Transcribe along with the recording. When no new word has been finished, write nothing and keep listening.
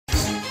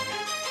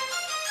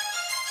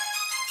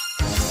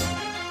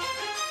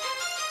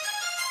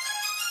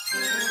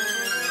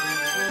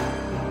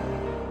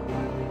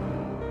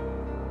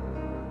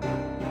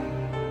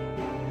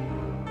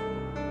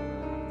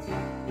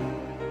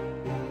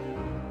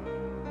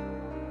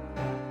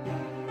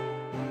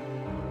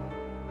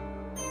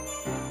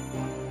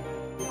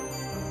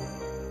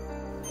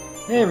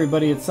Hey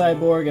everybody, it's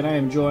Cyborg, and I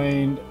am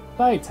joined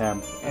by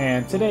Temp,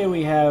 and today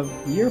we have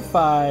Year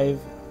 5,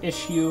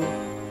 issue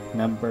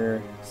number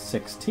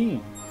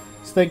 16.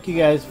 So thank you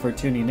guys for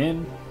tuning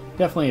in,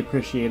 definitely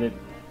appreciate it.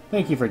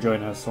 Thank you for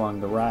joining us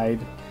along the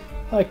ride.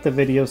 Like the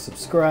video,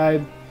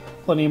 subscribe,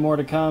 plenty more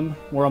to come.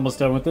 We're almost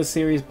done with this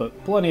series,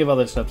 but plenty of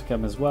other stuff to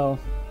come as well.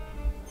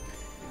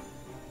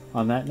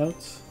 On that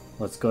note,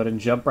 let's go ahead and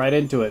jump right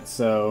into it.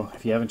 So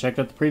if you haven't checked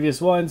out the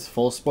previous ones,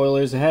 full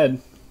spoilers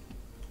ahead.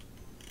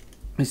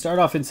 We start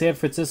off in San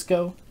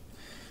Francisco,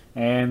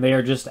 and they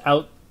are just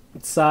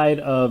outside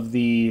of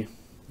the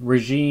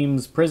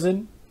regime's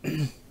prison,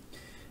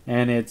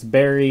 and it's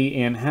Barry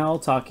and Hal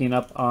talking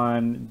up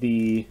on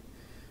the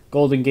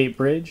Golden Gate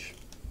Bridge,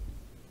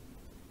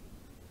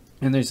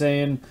 and they're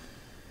saying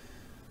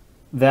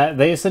that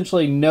they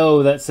essentially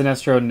know that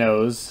Sinestro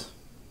knows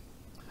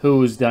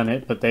who's done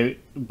it,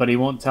 but he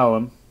won't tell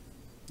him,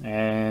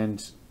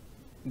 and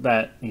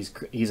that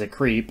he's a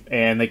creep,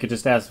 and they could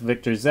just ask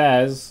Victor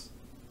Zsasz,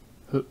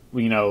 who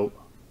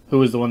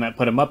was the one that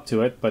put him up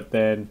to it. But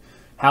then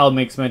Hal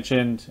makes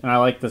mention, and I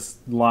like this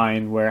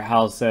line where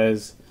Hal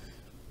says,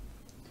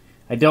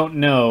 "I don't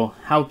know,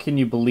 how can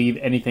you believe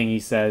anything he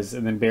says?"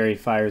 And then Barry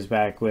fires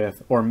back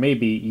with, "Or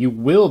maybe you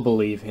will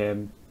believe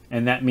him,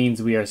 and that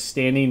means we are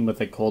standing with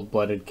a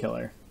cold-blooded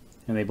killer."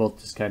 And they both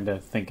just kind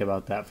of think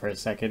about that for a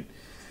second.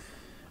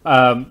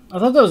 I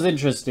thought that was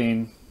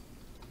interesting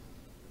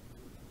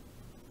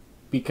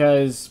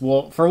because,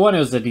 well, for one, it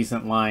was a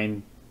decent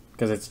line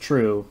because it's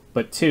true,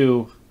 but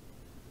two,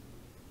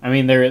 I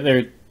mean,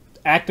 they're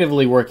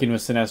actively working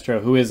with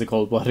Sinestro, who is a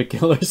cold-blooded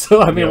killer.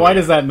 So I mean, why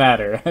does that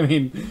matter? I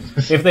mean,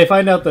 if they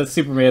find out that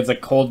Superman's a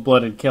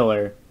cold-blooded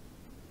killer,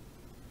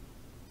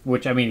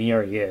 which I mean he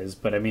already is,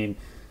 but I mean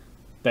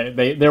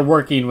they're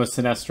working with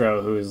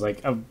Sinestro, who is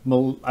like the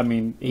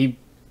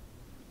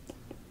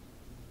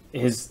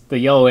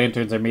Yellow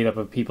Lanterns are made up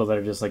of people that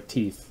are just like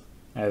teeth,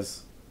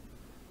 as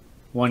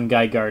one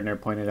Guy Gardner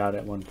pointed out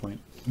at one point.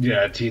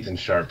 Yeah, teeth and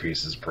sharp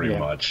pieces, pretty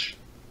much.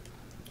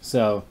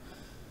 So,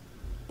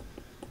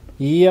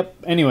 yep.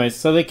 Anyways,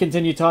 so they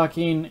continue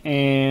talking,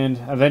 and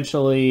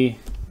eventually,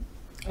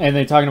 and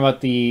they're talking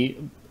about the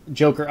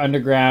Joker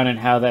Underground and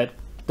how they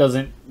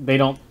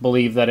don't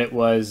believe that it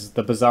was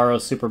the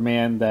Bizarro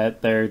Superman,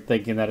 that they're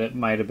thinking that it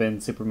might have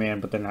been Superman,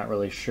 but they're not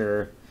really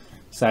sure.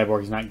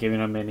 Cyborg's not giving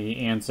them any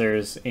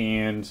answers,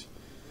 and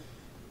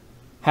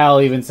Hal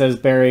even says,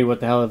 "Barry,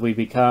 what the hell have we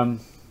become?"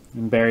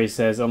 And Barry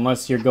says,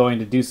 "Unless you're going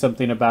to do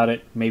something about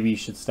it, maybe you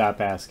should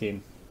stop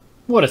asking."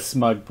 What a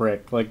smug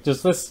prick. Like,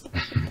 just this...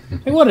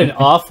 like, what an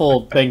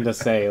awful thing to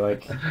say.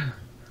 Like,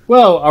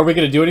 well, are we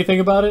going to do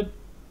anything about it?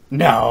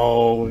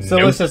 No. So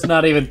let's just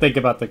not even think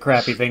about the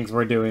crappy things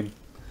we're doing.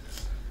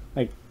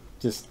 Like,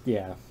 just,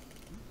 yeah.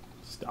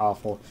 Just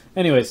awful.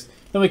 Anyways,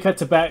 then we cut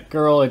to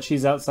Batgirl, and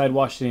she's outside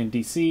Washington,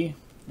 D.C.,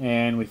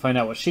 and we find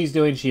out what she's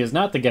doing. She is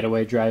not the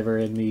getaway driver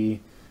in the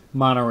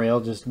monorail,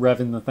 just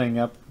revving the thing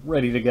up,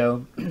 ready to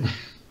go.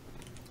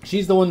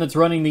 She's the one that's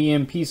running the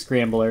EMP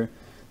scrambler,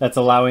 that's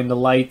allowing the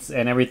lights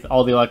and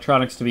all the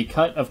electronics to be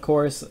cut, of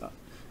course,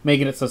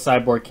 making it so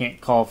Cyborg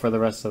can't call for the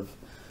rest of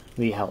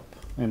the help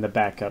and the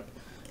backup.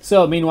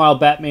 So, meanwhile,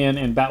 Batman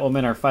and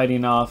Batwoman are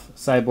fighting off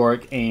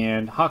Cyborg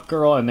and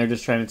Hawkgirl, and they're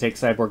just trying to take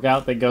Cyborg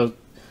out. They go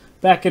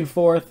back and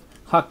forth.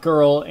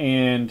 Hawkgirl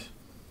and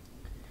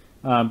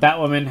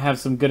Batwoman have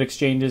some good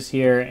exchanges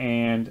here,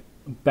 and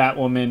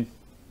Batwoman...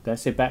 Did I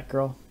say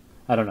Batgirl?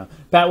 I don't know.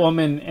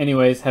 Batwoman,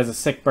 anyways, has a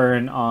sick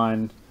burn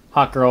on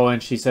Hawkgirl,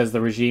 and she says the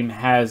regime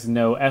has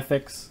no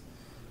ethics,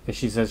 because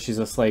she says she's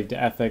a slave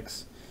to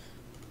ethics.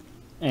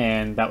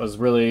 And that was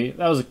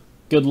a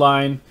good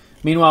line.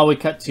 Meanwhile, we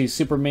cut to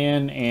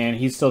Superman, and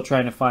he's still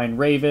trying to find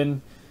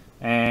Raven,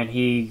 and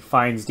he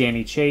finds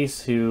Danny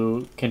Chase,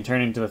 who can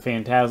turn into the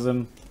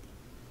Phantasm.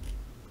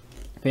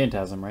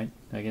 Phantasm, right?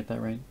 Did I get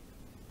that right?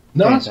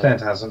 No, Phantasm. It's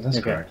Phantasm.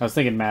 That's correct. I was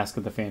thinking Mask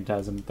of the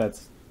Phantasm. That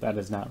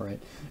is not right.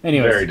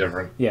 Anyways, very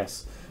different.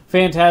 Yes.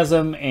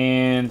 Phantasm,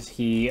 and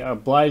he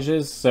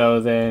obliges, so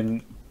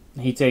then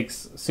he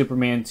takes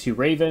Superman to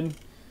Raven.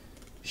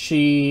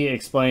 She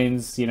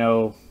explains,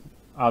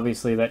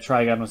 obviously that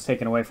Trigon was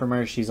taken away from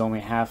her. She's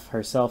only half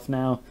herself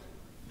now.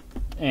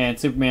 And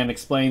Superman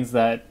explains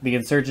that the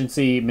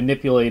insurgency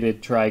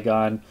manipulated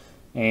Trigon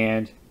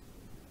and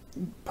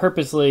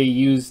purposely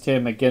used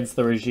him against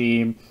the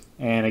regime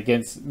and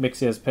against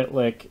Mixia's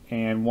Pitlick,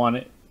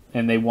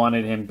 and they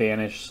wanted him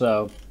banished.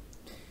 So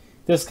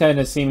this kind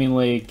of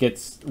seemingly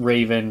gets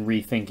Raven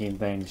rethinking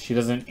things. She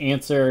doesn't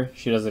answer.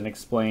 She doesn't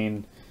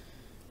explain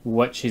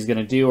what she's going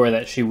to do, or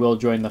that she will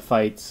join the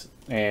fight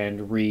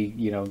and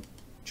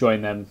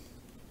join them.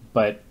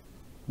 But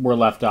we're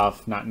left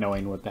off not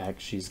knowing what the heck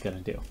she's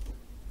going to do.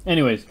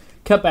 Anyways,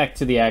 cut back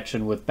to the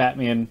action with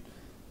Batman,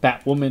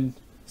 Batwoman,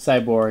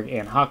 Cyborg,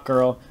 and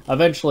Hawkgirl.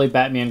 Eventually,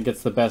 Batman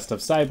gets the best of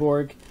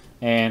Cyborg,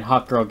 and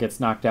Hawkgirl gets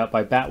knocked out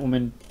by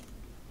Batwoman.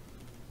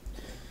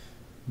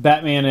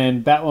 Batman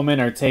and Batwoman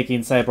are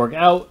taking Cyborg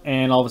out,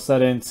 and all of a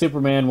sudden,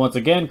 Superman once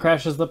again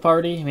crashes the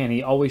party. Man,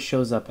 he always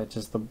shows up at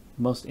just the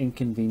most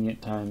inconvenient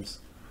times.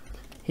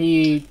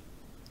 He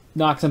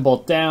knocks them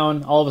both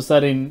down. All of a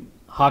sudden,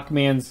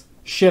 Hawkman's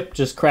ship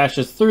just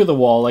crashes through the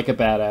wall like a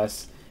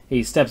badass.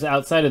 He steps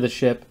outside of the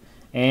ship,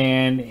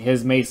 and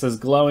his mace is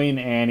glowing,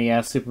 and he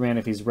asks Superman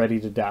if he's ready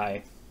to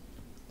die.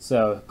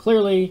 So,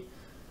 clearly,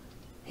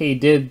 he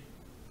did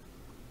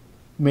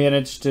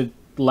manage to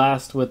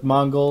last with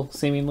Mongol,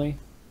 seemingly.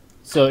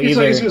 So I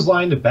either guess he was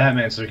lying to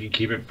Batman so he could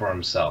keep it for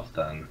himself,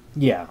 then.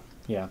 Yeah.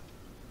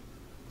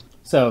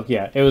 So,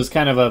 yeah, it was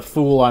kind of a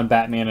fool on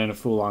Batman and a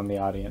fool on the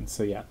audience.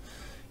 So, yeah.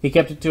 He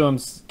kept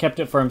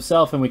it for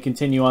himself, and we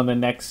continue on the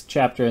next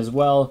chapter as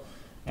well.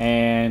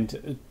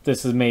 And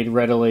this is made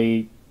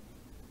readily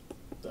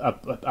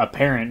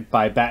apparent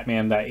by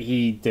Batman that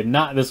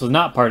this was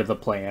not part of the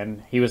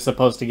plan. He was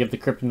supposed to give the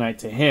kryptonite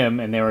to him,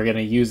 and they were going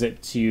to use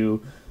it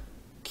to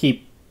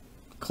keep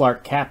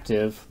Clark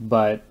captive,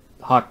 but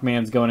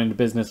Hawkman's going into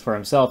business for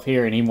himself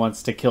here, and he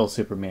wants to kill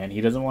Superman.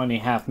 He doesn't want any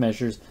half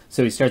measures,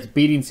 so he starts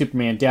beating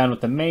Superman down with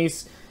the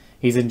mace.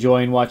 He's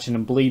enjoying watching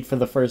him bleed for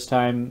the first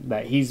time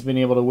that he's been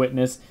able to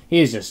witness. He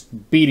is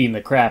just beating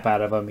the crap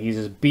out of him. He's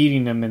just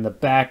beating him in the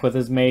back with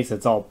his mace.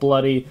 It's all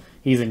bloody.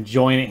 He's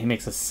enjoying it. He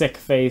makes a sick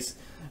face.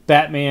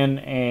 Batman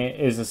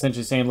is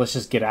essentially saying, let's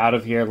just get out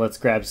of here. Let's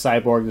grab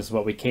Cyborg. This is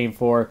what we came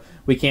for.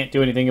 We can't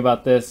do anything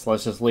about this.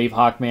 Let's just leave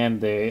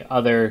Hawkman. The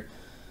other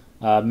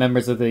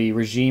members of the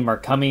regime are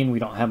coming. We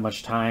don't have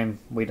much time.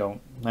 They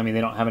don't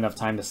have enough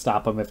time to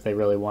stop them if they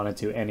really wanted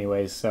to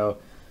anyways. So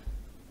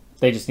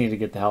they just need to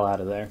get the hell out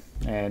of there.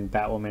 And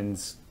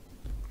Batwoman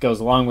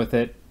goes along with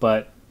it,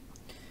 but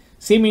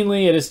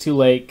seemingly it is too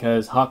late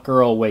because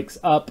Hawkgirl wakes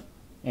up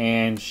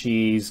and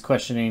she's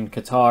questioning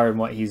Qatar and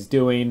what he's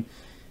doing.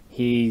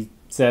 He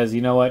says,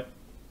 you know what,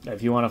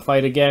 if you want to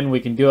fight again,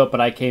 we can do it,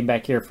 but I came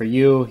back here for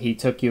you. He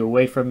took you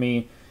away from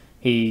me.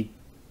 He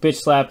bitch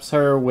slaps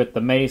her with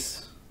the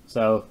mace.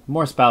 So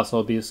more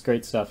spousal abuse,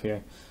 great stuff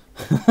here.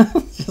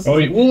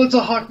 Well, it's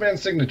a Hawkman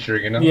signature,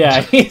 you know?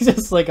 Yeah, he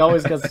just like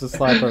always gets to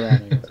slap her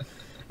around.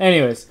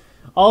 Anyways,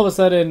 all of a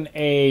sudden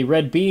a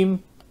red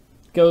beam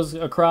goes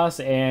across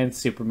and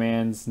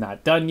Superman's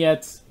not done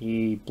yet.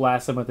 He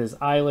blasts him with his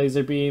eye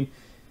laser beam,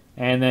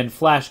 and then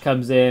Flash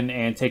comes in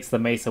and takes the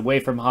mace away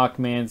from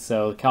Hawkman,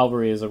 so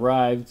cavalry has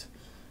arrived.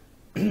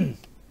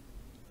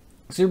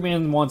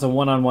 Superman wants a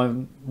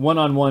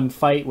one-on-one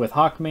fight with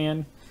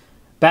Hawkman.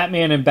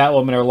 Batman and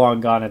Batwoman are long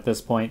gone at this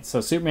point,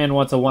 so Superman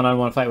wants a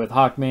one-on-one fight with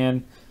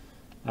Hawkman.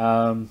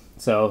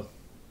 So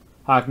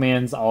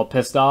Hawkman's all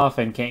pissed off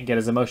and can't get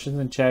his emotions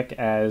in check,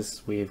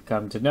 as we've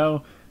come to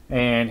know,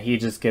 and he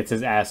just gets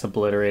his ass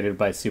obliterated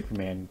by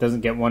Superman.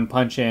 Doesn't get one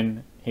punch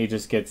in, he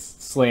just gets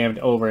slammed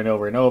over and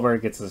over and over,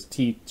 gets his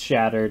teeth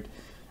shattered,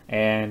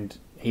 and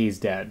he's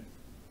dead.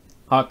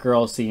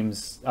 Hawkgirl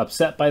seems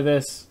upset by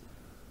this.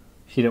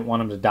 She didn't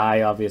want him to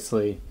die,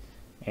 obviously,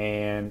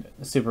 and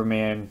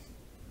Superman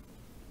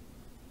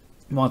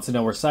wants to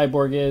know where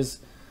Cyborg is,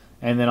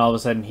 and then all of a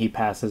sudden he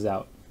passes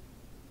out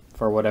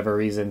for whatever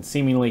reason.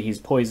 Seemingly he's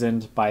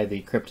poisoned by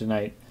the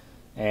kryptonite,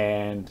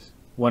 and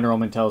Wonder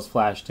Woman tells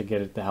Flash to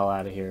get it the hell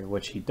out of here,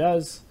 which he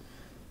does.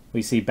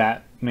 We see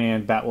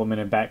Batman, Batwoman,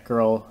 and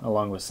Batgirl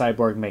along with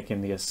Cyborg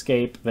making the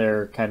escape.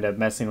 They're kind of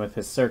messing with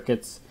his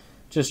circuits,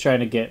 just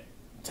trying to get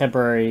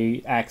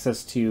temporary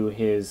access to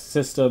his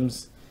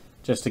systems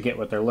just to get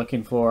what they're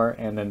looking for,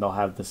 and then they'll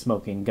have the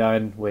smoking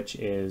gun, which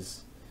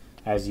is,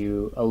 as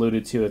you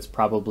alluded to, it's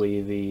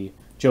probably the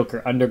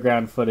Joker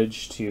Underground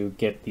footage to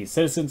get the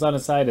citizens on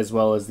his side, as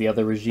well as the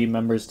other regime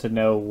members to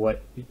know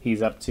what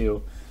he's up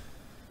to.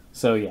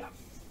 So yeah,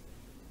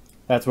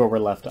 that's where we're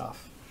left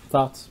off.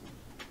 Thoughts?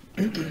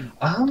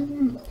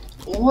 Well,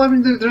 I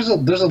mean, there's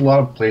a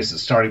lot of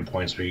places, starting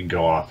points we can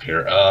go off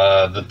here.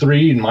 The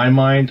three, in my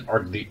mind,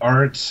 are the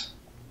art,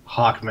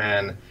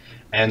 Hawkman,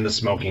 and the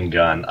smoking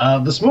gun.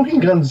 The smoking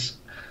guns,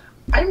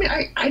 I mean,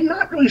 I'm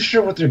not really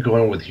sure what they're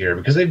going with here,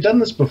 because they've done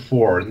this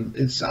before, and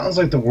it sounds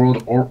like the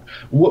world, or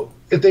what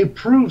if they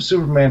prove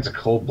Superman's a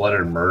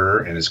cold-blooded murderer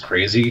and is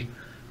crazy?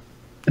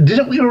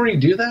 Didn't we already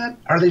do that?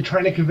 Are they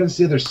trying to convince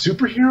the other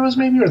superheroes,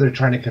 maybe, or they're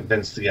trying to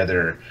convince the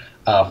other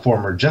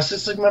former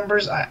Justice League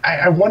members?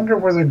 I wonder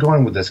where they're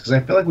going with this, because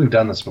I feel like we've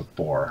done this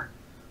before.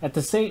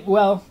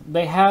 Well,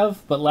 they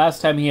have, but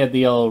last time he had the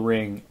yellow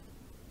ring.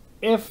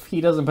 If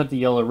he doesn't put the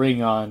yellow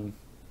ring on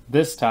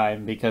this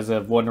time because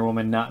of Wonder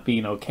Woman not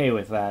being okay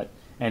with that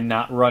and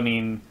not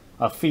running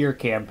a fear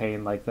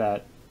campaign like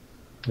that,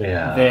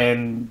 yeah,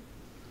 then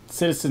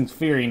citizens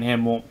fearing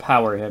him won't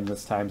power him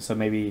this time. So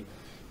maybe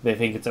they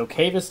think it's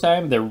okay this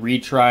time. They're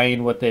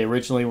retrying what they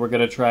originally were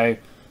going to try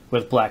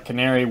with Black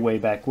Canary way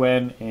back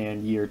when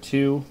in year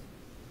 2.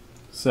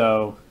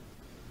 So,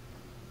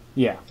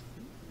 yeah.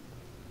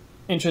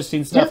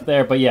 Interesting stuff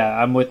there, but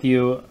yeah, I'm with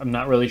you. I'm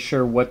not really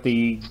sure what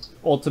the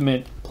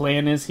ultimate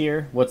plan is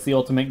here. What's the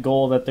ultimate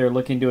goal that they're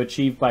looking to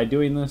achieve by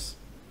doing this?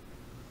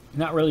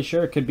 Not really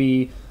sure. It could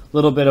be a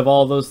little bit of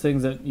all those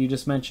things that you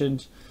just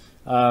mentioned.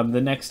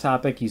 The next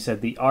topic, you said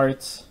the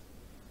arts.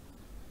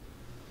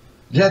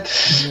 Yeah,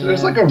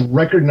 there's like a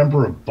record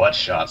number of butt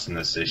shots in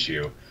this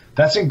issue.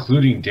 That's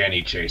including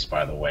Danny Chase,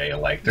 by the way.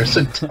 Like, there's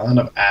a ton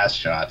of ass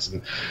shots,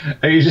 and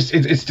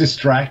it's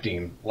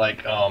distracting.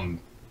 Like,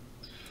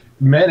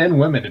 men and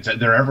women,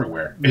 they're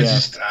everywhere. It's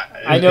just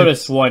I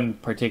noticed one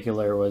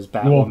particular was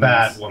Batwoman. Well,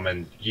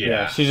 Batwoman,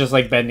 yeah. She's just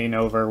like bending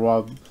over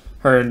while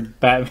her and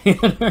Batman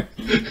are.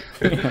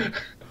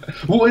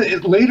 Well,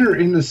 later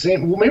in the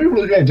same. Well, maybe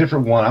we're looking at a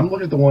different one. I'm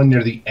looking at the one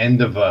near the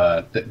end of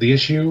the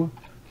issue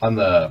on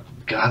the.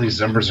 God, these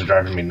numbers are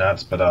driving me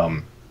nuts. But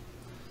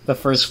the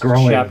first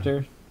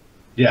chapter.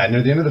 Yeah,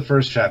 near the end of the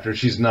first chapter,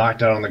 she's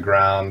knocked out on the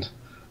ground.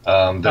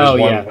 There's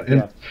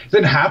one.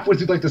 Then halfway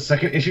through like the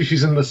second issue,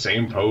 she's in the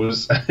same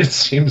pose. It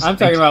seems. I'm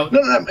talking about. No,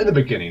 in the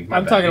beginning.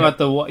 I'm talking about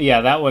the.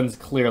 Yeah, that one's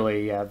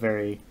clearly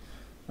very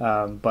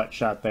butt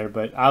shot there.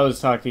 But I was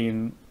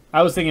thinking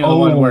of the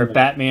one where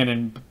Batman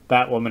and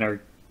Batwoman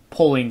are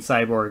pulling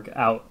Cyborg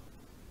out,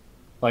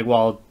 like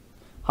while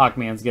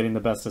Hawkman's getting the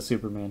best of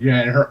Superman.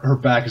 Yeah, and her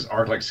back is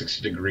arced like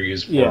 60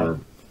 degrees for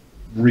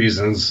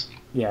reasons.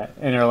 Yeah,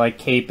 and her like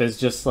cape is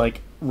just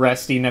like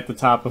resting at the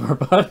top of her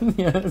butt.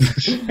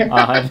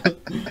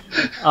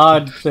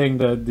 Odd thing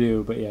to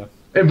do, but yeah.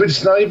 But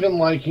it's not even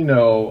like,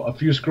 a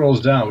few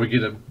scrolls down we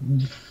get a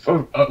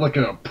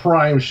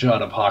prime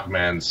shot of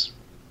Hawkman's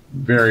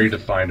very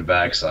defined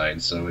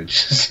backside. So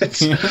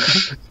it's a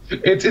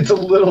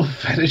little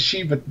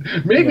fetishy, but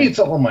maybe it's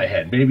all in my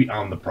head. Maybe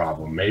I'm the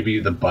problem. Maybe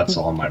the butt's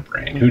all in my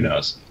brain. Who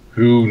knows?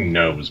 Who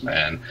knows,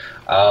 man?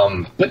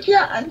 But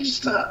yeah, I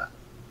just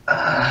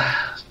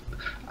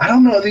I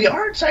don't know. The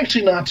art's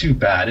actually not too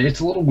bad.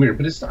 It's a little weird,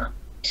 but it's not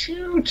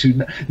too.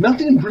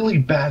 Nothing really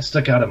bad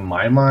stuck out in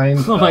my mind.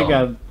 Oh my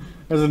god,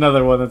 there's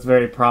another one that's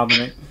very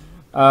prominent.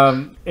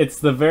 It's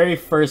the very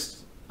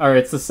first, or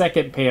it's the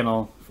second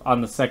panel on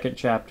the second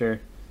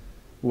chapter,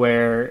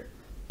 where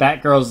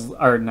Batgirl's,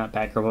 or not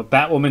Batgirl, but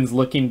Batwoman's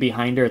looking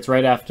behind her. It's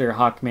right after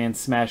Hawkman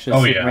smashes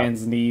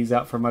Superman's knees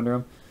out from under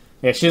him.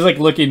 Yeah, she's like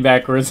looking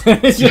backwards.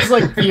 It's just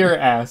like pure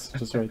ass,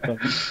 just right there.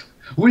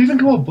 We even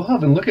go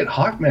above and look at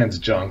Hawkman's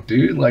junk,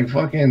 dude. Like,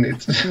 fucking,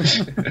 it's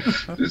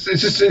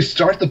just they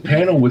start the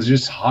panel with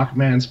just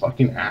Hawkman's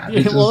fucking ass.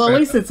 Yeah, well, at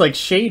least it's like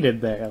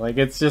shaded there. Like,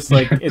 it's just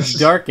like it's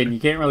dark and you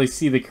can't really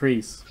see the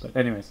crease. But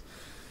anyways,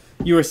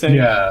 you were saying,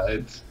 yeah,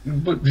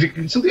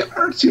 so the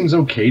art seems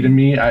okay to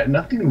me.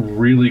 Nothing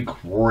really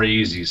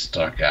crazy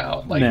stuck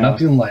out. Like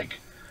nothing like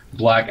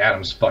Black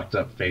Adam's fucked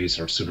up face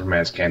or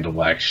Superman's candle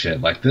black shit.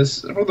 Like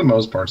this, for the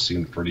most part,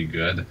 seemed pretty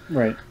good.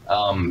 Right.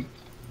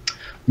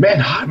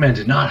 Man, Hawkman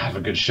did not have a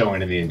good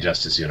showing in the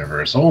Injustice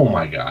universe. Oh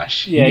my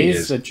gosh. Yeah,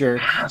 he's a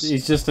jerk.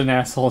 He's just an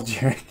asshole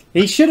jerk.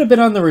 He should have been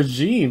on the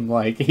regime.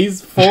 Like,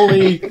 he's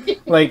fully...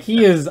 like,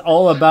 he is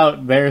all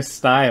about their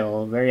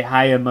style. Very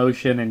high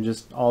emotion and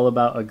just all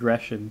about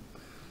aggression.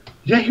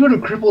 Yeah, he would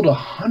have crippled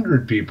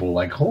 100 people.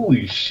 Like,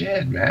 holy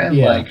shit, man.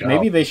 Yeah, like,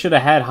 maybe they should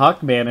have had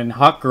Hawkman and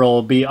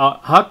Hawkgirl be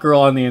Hawkgirl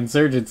on the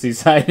insurgency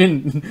side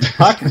and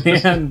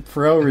Hawkman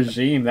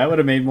pro-regime. That would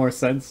have made more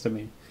sense to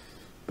me.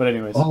 But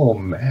anyways. Oh,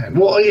 man.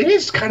 Well, it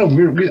is kind of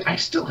weird. I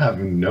still have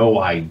no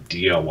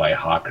idea why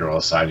Hawkgirl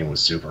is siding with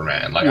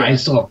Superman. Like, I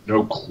still have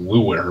no clue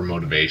what her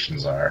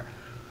motivations are.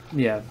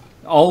 Yeah.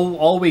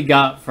 All we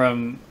got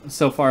from,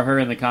 so far, her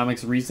in the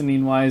comics,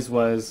 reasoning-wise,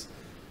 was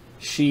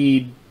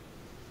she's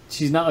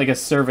not like a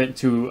servant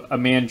to a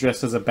man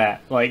dressed as a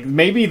bat. Like,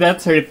 maybe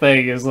that's her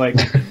thing, is like,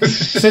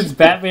 since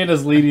Batman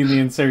is leading the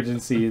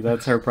insurgency,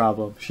 that's her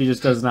problem. She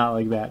just does not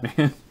like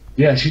Batman.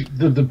 Yeah,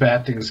 the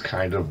bat thing is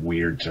kind of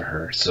weird to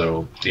her.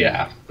 So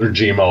yeah,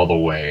 regime all the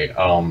way.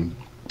 God,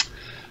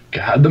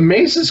 the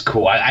mace is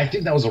cool. I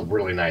think that was a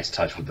really nice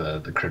touch with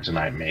the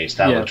kryptonite mace.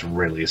 That looked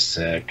really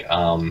sick.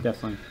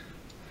 Definitely.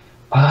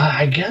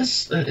 I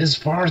guess as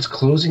far as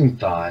closing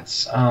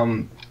thoughts,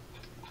 I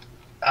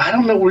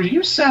don't know. Were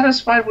you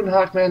satisfied when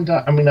Hawkman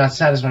died? I mean, not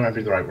satisfied might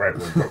be the right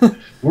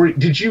word.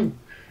 Did you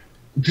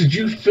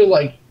feel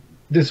like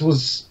this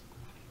was?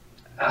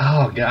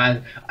 Oh,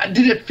 God.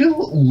 Did it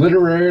feel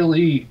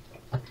literally...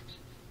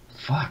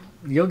 Fuck.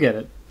 You'll get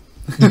it.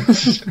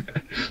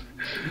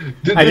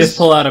 I just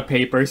pull out a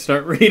paper,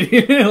 start reading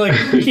it, like,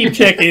 keep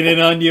checking in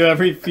on you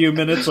every few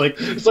minutes. Like,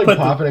 it's like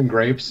popping in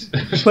grapes.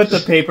 Put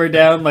the paper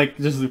down, like,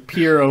 just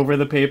peer over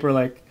the paper,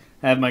 like,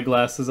 have my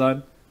glasses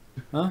on.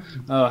 Huh?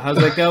 Oh, how's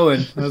that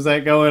going? How's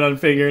that going on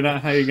figuring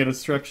out how you're going to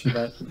structure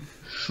that?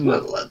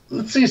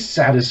 Let's say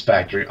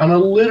satisfactory. On a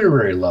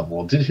literary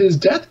level, did his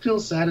death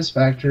feel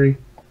satisfactory?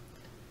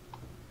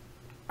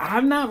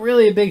 I'm not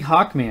really a big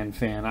Hawkman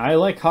fan. I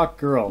like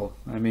Hawkgirl.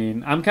 I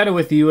mean, I'm kind of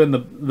with you in the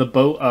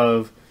boat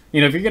of,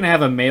 if you're going to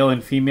have a male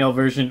and female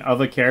version of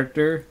a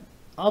character,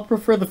 I'll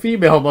prefer the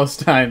female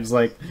most times.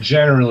 Like,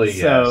 generally,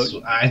 yes.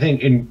 I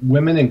think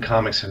women in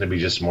comics tend to be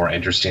just more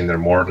interesting.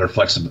 They're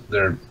flexible.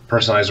 Their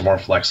personalities are more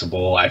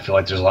flexible. I feel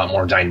like there's a lot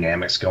more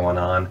dynamics going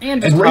on.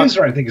 And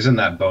Razor, I think, is in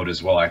that boat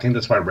as well. I think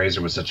that's why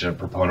Razor was such a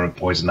proponent of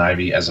Poison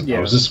Ivy as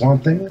opposed to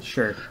Swamp Thing.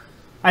 Sure.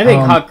 I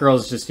think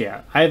Hawkgirl's just,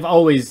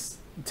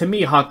 to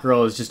me,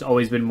 Hawkgirl has just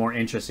always been more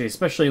interesting,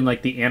 especially in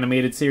like the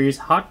animated series.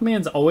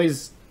 Hawkman's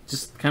always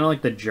just kind of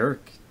like the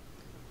jerk.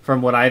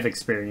 from what I've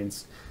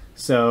experienced.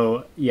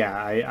 So yeah,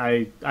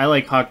 I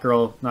like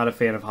Hawkgirl, not a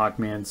fan of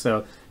Hawkman.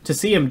 So to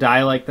see him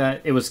die like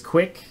that, it was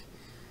quick,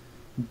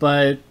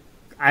 but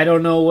I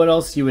don't know what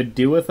else you would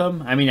do with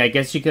him. I mean, I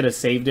guess you could have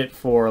saved it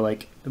for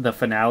like the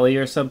finale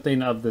or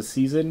something of the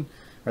season,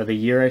 or the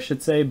year, I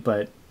should say,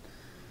 but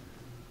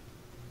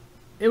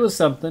it was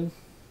something.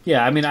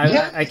 Yeah, I mean,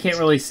 I can't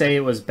really say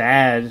it was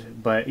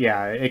bad, but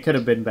yeah, it could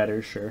have been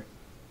better, sure.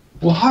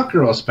 Well,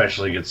 Hawkgirl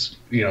especially gets,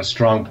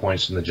 strong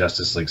points from the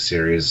Justice League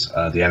series,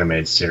 the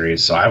animated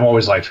series. So I've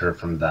always liked her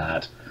from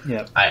that.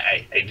 Yeah.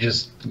 I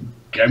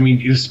mean,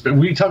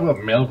 we talk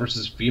about male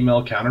versus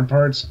female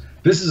counterparts.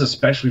 This is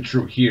especially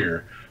true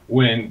here,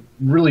 when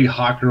really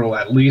Hawkgirl,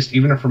 at least,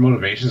 even if her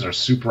motivations are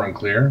super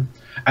unclear,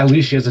 at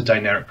least she has a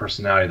dynamic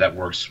personality that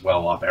works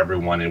well off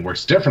everyone and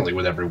works differently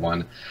with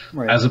everyone,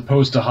 right, as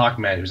opposed to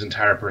Hawkman, whose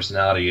entire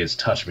personality is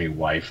 "touch me,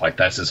 wife." Like,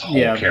 that's his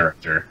whole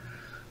character.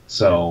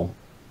 So,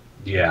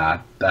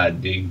 yeah.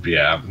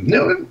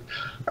 No,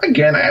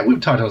 again, we've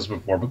talked about this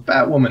before, but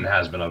Batwoman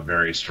has been a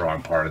very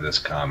strong part of this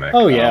comic.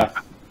 Oh yeah,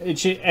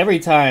 every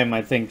time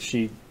I think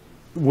she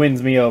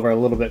wins me over a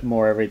little bit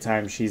more every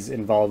time she's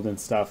involved in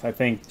stuff. I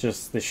think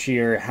just the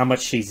sheer how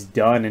much she's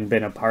done and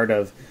been a part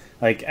of.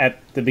 Like, at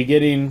the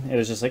beginning, it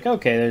was just like,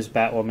 okay, there's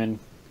Batwoman.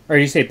 Or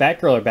you say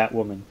Batgirl or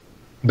Batwoman?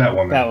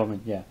 Batwoman. Batwoman,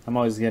 yeah. I'm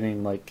always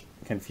getting, like,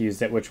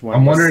 confused at which one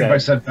I'm wondering if I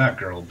said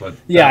Batgirl, but...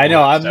 Yeah, I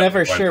know. I'm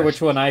never sure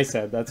which one I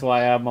said. That's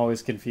why I'm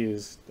always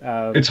confused.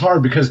 It's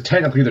hard because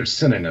technically they're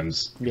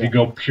synonyms. Yeah. You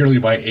go purely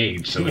by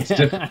age, so it's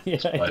different. Yeah,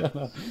 I don't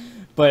know.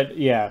 But,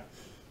 yeah.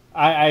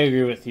 I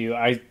agree with you.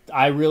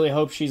 I really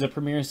hope she's a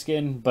premiere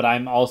skin, but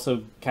I'm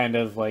also kind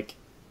of, like...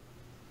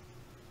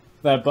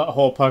 that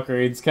butthole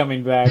puckering's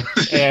coming back,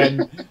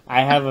 and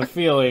I have a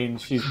feeling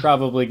she's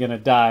probably going to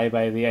die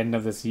by the end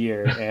of this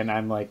year, and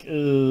I'm like,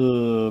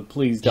 ugh,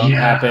 please don't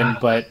happen,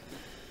 but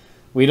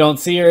we don't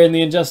see her in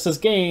the Injustice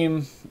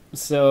game,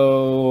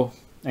 so...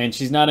 And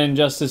she's not in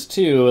Injustice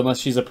 2 unless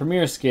she's a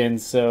premiere skin,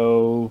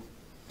 so...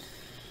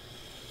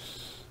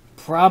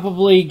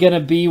 Probably gonna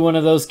be one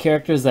of those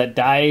characters that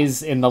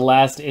dies in the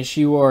last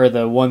issue or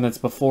the one that's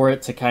before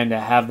it to kind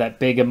of have that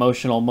big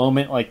emotional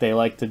moment like they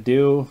like to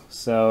do.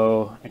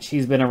 So, and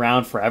she's been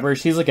around forever.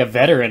 She's like a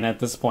veteran at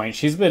this point.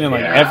 She's been in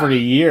like every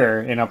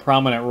year in a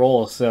prominent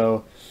role.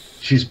 So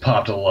she's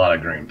popped a lot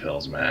of green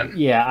pills, man.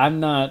 Yeah, I'm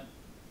not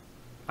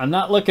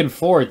looking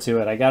forward to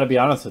it. I got to be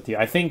honest with you.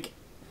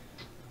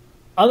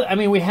 I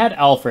mean, we had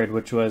Alfred,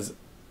 which was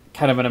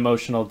kind of an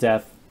emotional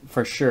death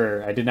for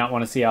sure. I did not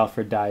want to see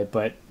Alfred die,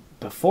 but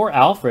before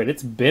Alfred,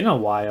 it's been a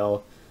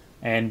while,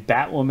 and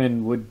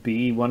Batwoman would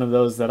be one of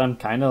those that I'm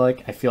kind of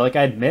like, I feel like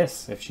I'd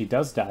miss if she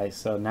does die.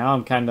 So now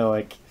I'm kind of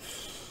like,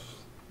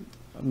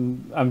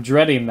 I'm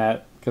dreading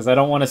that because I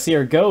don't want to see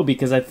her go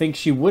because I think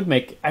she would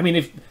make, I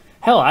mean,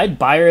 hell, I'd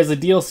buy her as a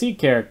DLC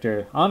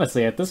character,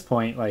 honestly, at this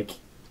point. Like,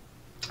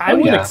 I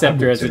would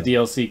accept her as a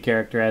DLC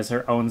character as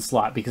her own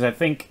slot because I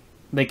think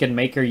they can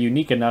make her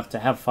unique enough to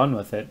have fun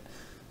with it.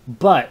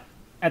 But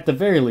at the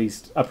very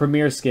least, a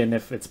premiere skin,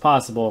 if it's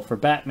possible, for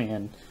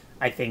Batman,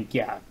 I think,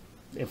 yeah,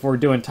 if we're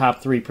doing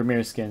top 3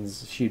 premiere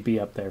skins, she'd be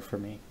up there for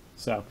me.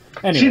 So,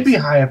 anyways. She'd be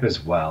high up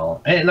as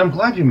well. And I'm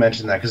glad you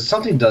mentioned that, because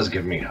something does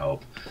give me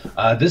hope.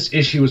 This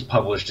issue was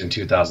published in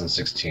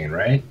 2016,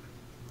 right?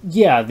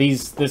 Yeah,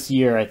 this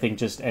year, I think,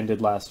 just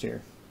ended last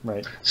year.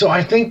 Right. So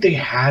I think they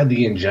had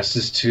the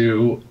Injustice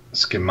 2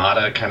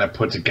 schemata kind of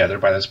put together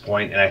by this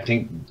point, and I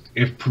think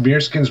if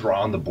premiere skins were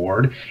on the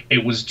board,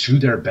 it was to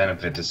their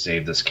benefit to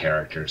save this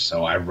character.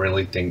 So I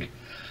really think...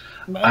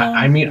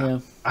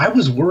 I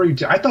was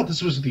worried. I thought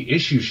this was the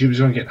issue. She was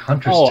going to get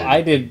Huntress. Oh,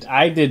 I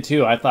did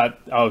too. I thought,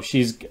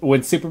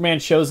 when Superman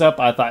shows up,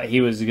 I thought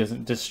he was going to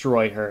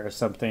destroy her or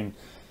something.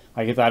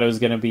 I thought it was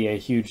going to be a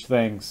huge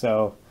thing.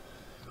 So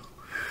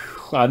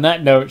on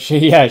that note,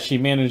 she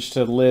managed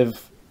to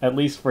live, at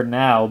least for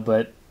now,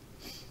 but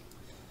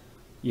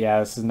yeah,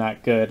 this is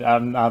not good.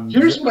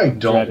 Here's what I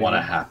don't want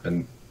to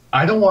happen.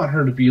 I don't want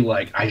her to be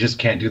like, I just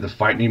can't do the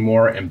fight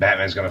anymore, and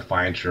Batman's going to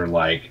find her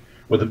like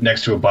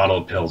next to a bottle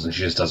of pills and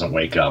she just doesn't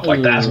wake up.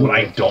 Like, that's what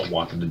I don't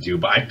want them to do.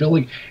 But I feel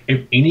like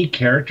if any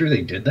character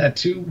they did that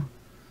to,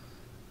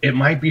 it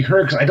might be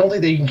her, because I don't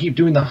think they can keep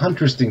doing the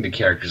Huntress thing to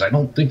characters. I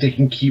don't think they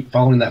can keep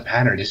following that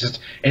pattern. It's just,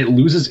 it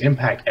loses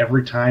impact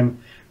every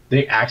time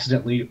they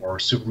accidentally or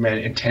Superman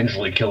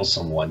intentionally kills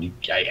someone.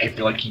 I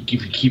feel like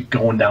if you keep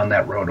going down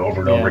that road over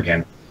and over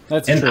again.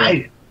 That's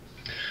true.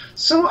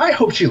 So I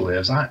hope she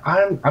lives.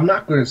 I'm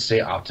not going to say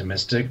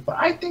optimistic, but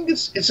I think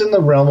it's in the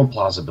realm of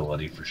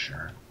plausibility for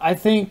sure. I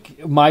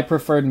think my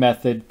preferred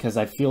method, because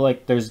I feel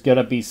like there's going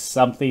to be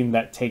something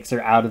that takes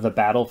her out of the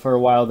battle for a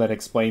while that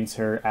explains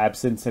her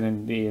absence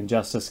in the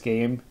Injustice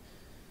game,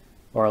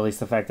 or at least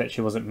the fact that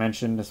she wasn't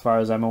mentioned as far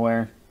as I'm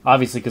aware.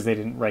 Obviously, because they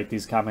didn't write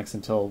these comics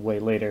until way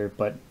later,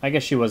 but I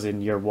guess she was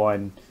in year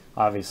 1,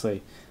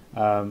 obviously.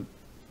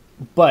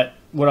 But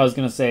what I was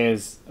going to say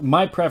is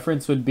my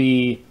preference would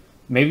be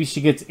maybe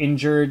she gets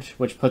injured,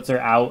 which puts her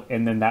out,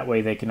 and then that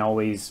way they can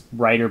always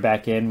write her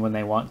back in when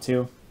they want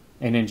to.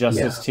 In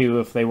Injustice 2,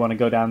 if they want to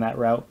go down that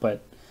route.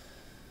 But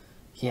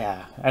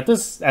Yeah, at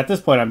this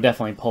point, I'm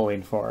definitely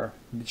pulling for her.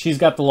 She's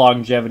got the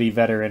longevity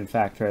veteran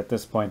factor at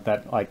this point.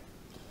 That like,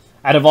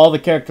 out of all the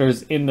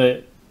characters in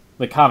the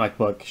comic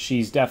book,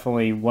 she's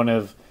definitely one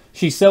of.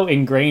 She's so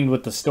ingrained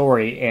with the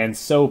story and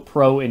so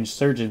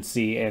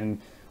pro-insurgency and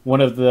one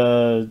of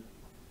the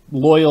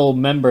loyal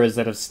members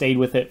that have stayed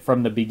with it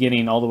from the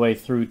beginning all the way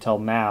through till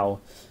now.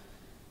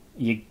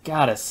 You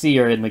gotta see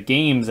her in the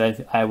games.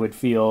 I would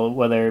feel,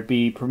 whether it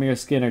be premiere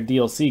skin or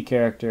DLC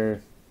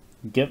character.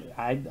 Yeah,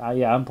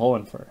 I'm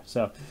pulling for her.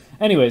 So,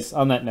 anyways,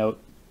 on that note,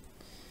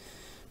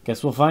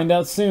 guess we'll find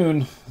out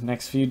soon.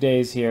 Next few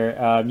days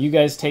here. You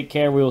guys take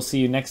care. We will see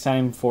you next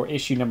time for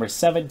issue number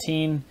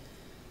 17.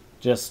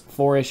 Just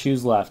 4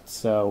 issues left,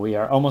 so we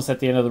are almost at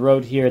the end of the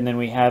road here, and then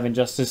we have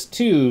Injustice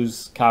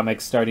 2's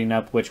comics starting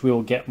up, which we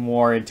will get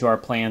more into our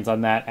plans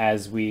on that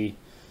as we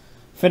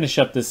finish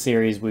up this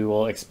series. We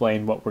will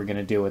explain what we're going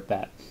to do with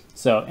that.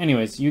 So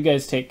anyways, you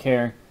guys take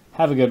care.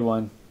 Have a good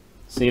one.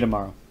 See you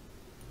tomorrow.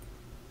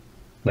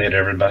 Later,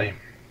 everybody.